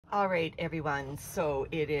All right, everyone, so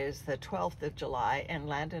it is the 12th of July and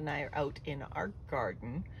Landon and I are out in our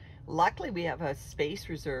garden. Luckily, we have a space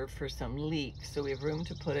reserved for some leeks, so we have room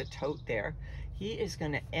to put a tote there. He is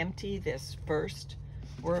going to empty this first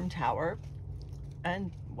worm tower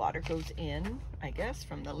and water goes in, I guess,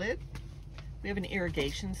 from the lid. We have an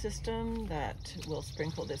irrigation system that will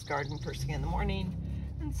sprinkle this garden first thing in the morning,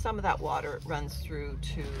 and some of that water runs through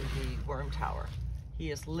to the worm tower.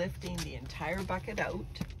 He is lifting the entire bucket out.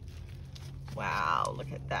 Wow,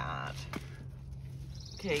 look at that.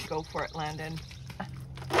 Okay, go for it, Landon.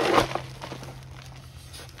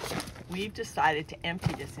 We've decided to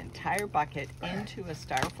empty this entire bucket into a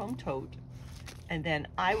styrofoam tote, and then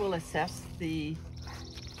I will assess the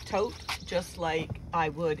tote just like I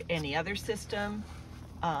would any other system.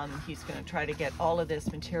 He's going to try to get all of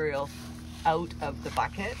this material out of the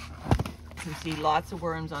bucket. You can see lots of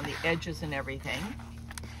worms on the edges and everything.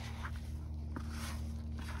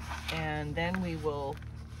 And then we will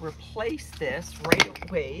replace this right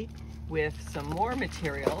away with some more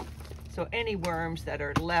material, so any worms that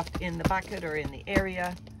are left in the bucket or in the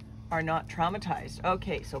area are not traumatized.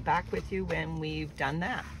 Okay, so back with you when we've done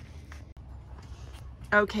that.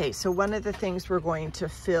 Okay, so one of the things we're going to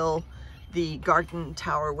fill the garden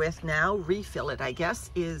tower with now, refill it I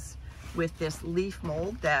guess, is with this leaf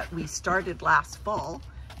mold that we started last fall.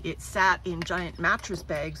 It sat in giant mattress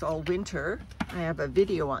bags all winter. I have a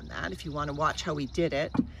video on that if you want to watch how we did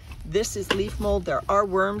it. This is leaf mold. There are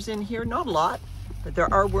worms in here, not a lot, but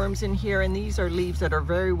there are worms in here, and these are leaves that are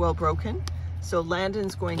very well broken. So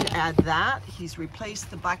Landon's going to add that. He's replaced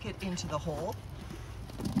the bucket into the hole.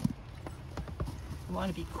 You want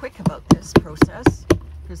to be quick about this process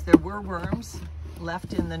because there were worms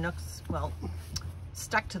left in the nooks, well,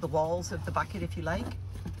 stuck to the walls of the bucket if you like.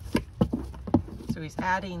 So he's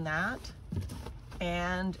adding that,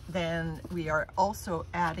 and then we are also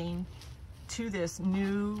adding to this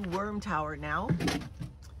new worm tower now.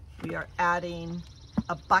 We are adding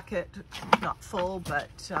a bucket, not full, but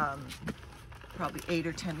probably 8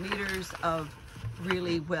 or 10 liters of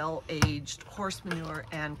really well-aged horse manure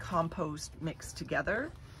and compost mixed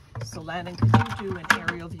together. So Landon, could you do an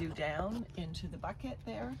aerial view down into the bucket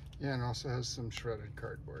there? Yeah, and also has some shredded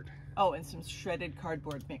cardboard. Oh, and some shredded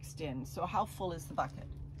cardboard mixed in. So how full is the bucket?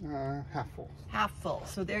 Half full. Half full.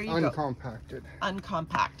 So there you go. Uncompacted.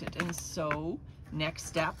 Uncompacted. And so next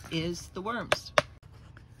step is the worms.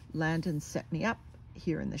 Landon set me up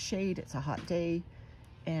here in the shade. It's a hot day.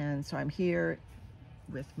 And so I'm here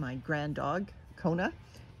with my grand dog, Kona.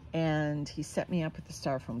 And he set me up with the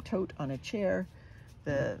styrofoam tote on a chair.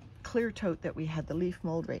 The clear tote that we had the leaf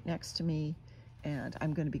mold right next to me, and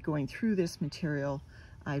I'm going to be going through this material.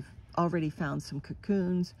 I've already found some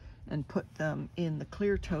cocoons and put them in the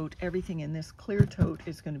clear tote. Everything in this clear tote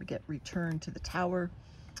is going to get returned to the tower,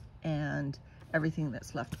 and everything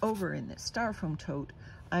that's left over in this styrofoam tote,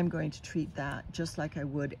 I'm going to treat that just like I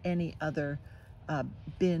would any other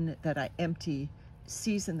bin that I empty,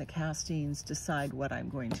 season the castings, decide what I'm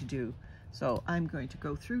going to do. So I'm going to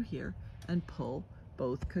go through here and pull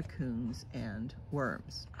both cocoons and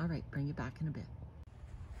worms. All right, bring you back in a bit.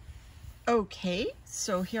 Okay,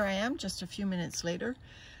 so here I am just a few minutes later.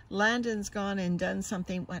 Landon's gone and done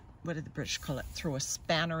something, what did the British call it? Throw a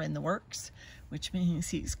spanner in the works, which means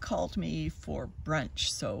he's called me for brunch.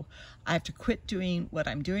 So I have to quit doing what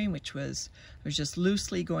I'm doing, which was, I was just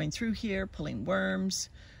loosely going through here, pulling worms,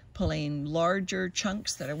 pulling larger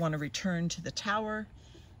chunks that I want to return to the tower,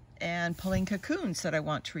 and pulling cocoons that I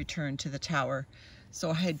want to return to the tower.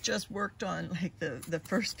 So I had just worked on like the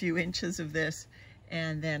first few inches of this,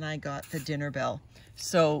 and then I got the dinner bell.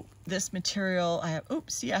 So this material, I have,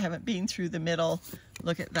 oops, see, I haven't been through the middle.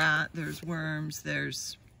 Look at that, there's worms,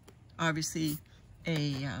 there's obviously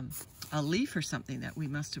a leaf or something that we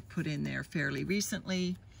must have put in there fairly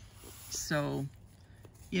recently. So,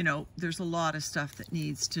 you know, there's a lot of stuff that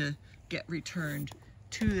needs to get returned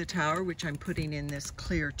to the tower, which I'm putting in this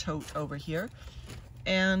clear tote over here.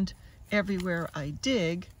 And everywhere I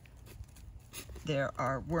dig, there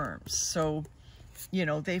are worms. So, you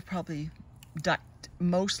know, they've probably ducked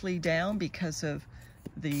mostly down because of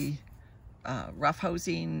the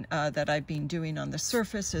roughhousing that I've been doing on the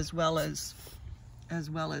surface, as well as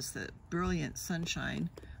the brilliant sunshine,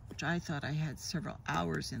 which I thought I had several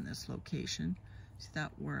hours in this location. See,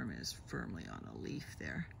 that worm is firmly on a leaf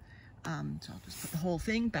there. So I'll just put the whole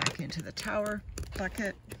thing back into the tower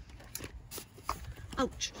bucket.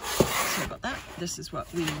 Ouch, sorry about that. This is what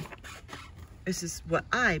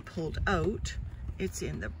I pulled out. It's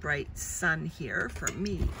in the bright sun here for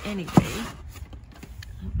me anyway.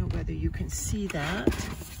 I don't know whether you can see that.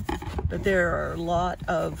 But there are a lot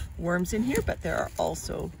of worms in here, but there are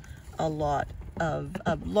also a lot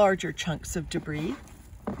of larger chunks of debris.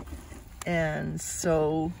 And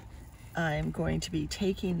so I'm going to be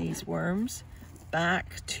taking these worms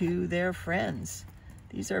back to their friends.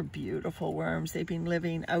 These are beautiful worms. They've been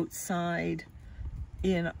living outside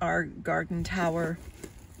in our garden tower,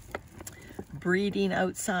 breeding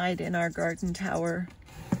outside in our garden tower.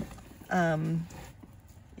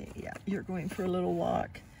 Yeah, you're going for a little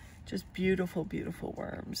walk. Just beautiful, beautiful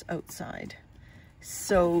worms outside.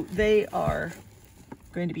 So they are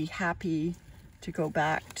going to be happy to go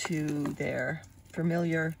back to their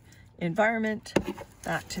familiar environment,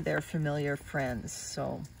 back to their familiar friends.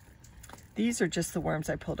 So these are just the worms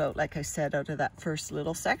I pulled out, like I said, out of that first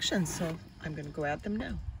little section. So I'm going to go add them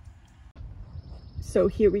now. So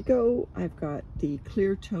here we go. I've got the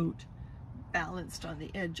clear tote balanced on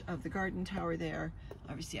the edge of the garden tower there.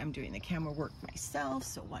 Obviously I'm doing the camera work myself,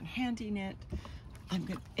 so one-handing it. I'm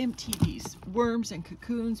going to empty these worms and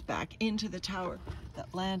cocoons back into the tower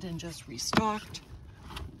that Landon just restocked.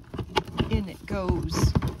 In it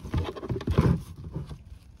goes.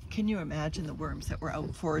 Can you imagine the worms that were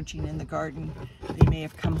out foraging in the garden? They may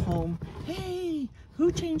have come home. Hey,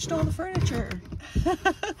 who changed all the furniture?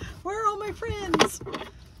 Where are all my friends?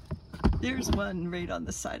 There's one right on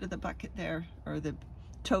the side of the bucket there, or the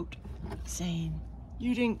tote, saying,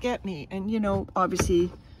 you didn't get me. And you know,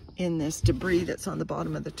 obviously in this debris that's on the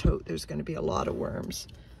bottom of the tote, there's going to be a lot of worms.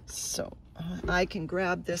 So I can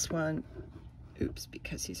grab this one, oops,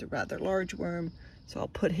 because he's a rather large worm. So I'll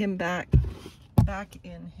put him back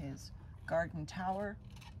in his garden tower.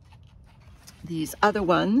 These other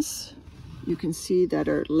ones, you can see that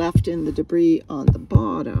are left in the debris on the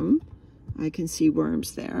bottom. I can see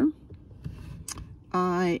worms there.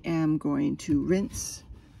 I am going to rinse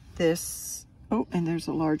this. Oh, and there's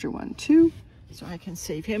a larger one too, so I can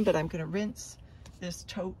save him, but I'm going to rinse this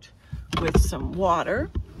tote with some water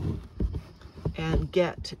and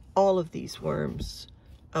get all of these worms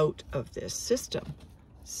out of this system.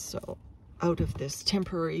 So out of this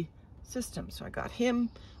temporary system. So I got him.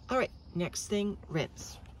 All right, next thing,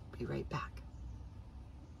 rinse. Be right back.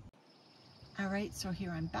 All right, so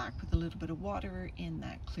here I'm back with a little bit of water in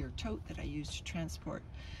that clear tote that I used to transport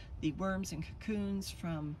the worms and cocoons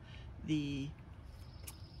from the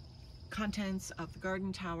contents of the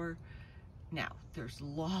garden tower. Now, there's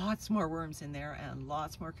lots more worms in there and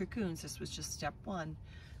lots more cocoons. This was just step one.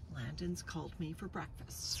 Landon's called me for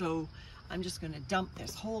breakfast. So I'm just gonna dump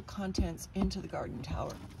this whole contents into the garden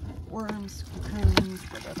tower. Worms, cocoons,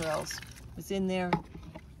 whatever else was in there.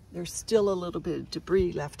 There's still a little bit of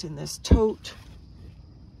debris left in this tote.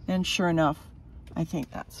 And sure enough, I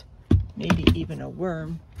think that's maybe even a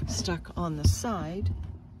worm stuck on the side.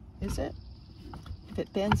 Is it? If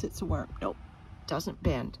it bends, it's a worm. Nope, doesn't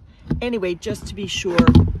bend. Anyway, just to be sure,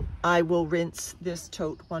 I will rinse this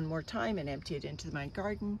tote one more time and empty it into my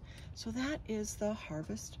garden. So that is the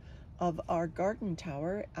harvest of our garden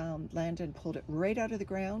tower. Landon pulled it right out of the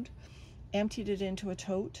ground, emptied it into a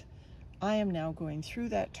tote. I am now going through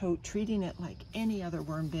that tote, treating it like any other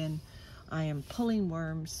worm bin. I am pulling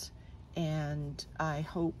worms, and I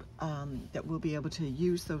hope that we'll be able to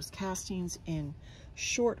use those castings in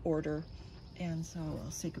short order. And so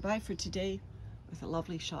I'll say goodbye for today with a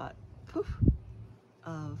lovely shot, poof,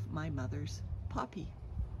 of my mother's poppy.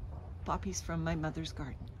 Poppies from my mother's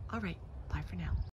garden. All right, bye for now.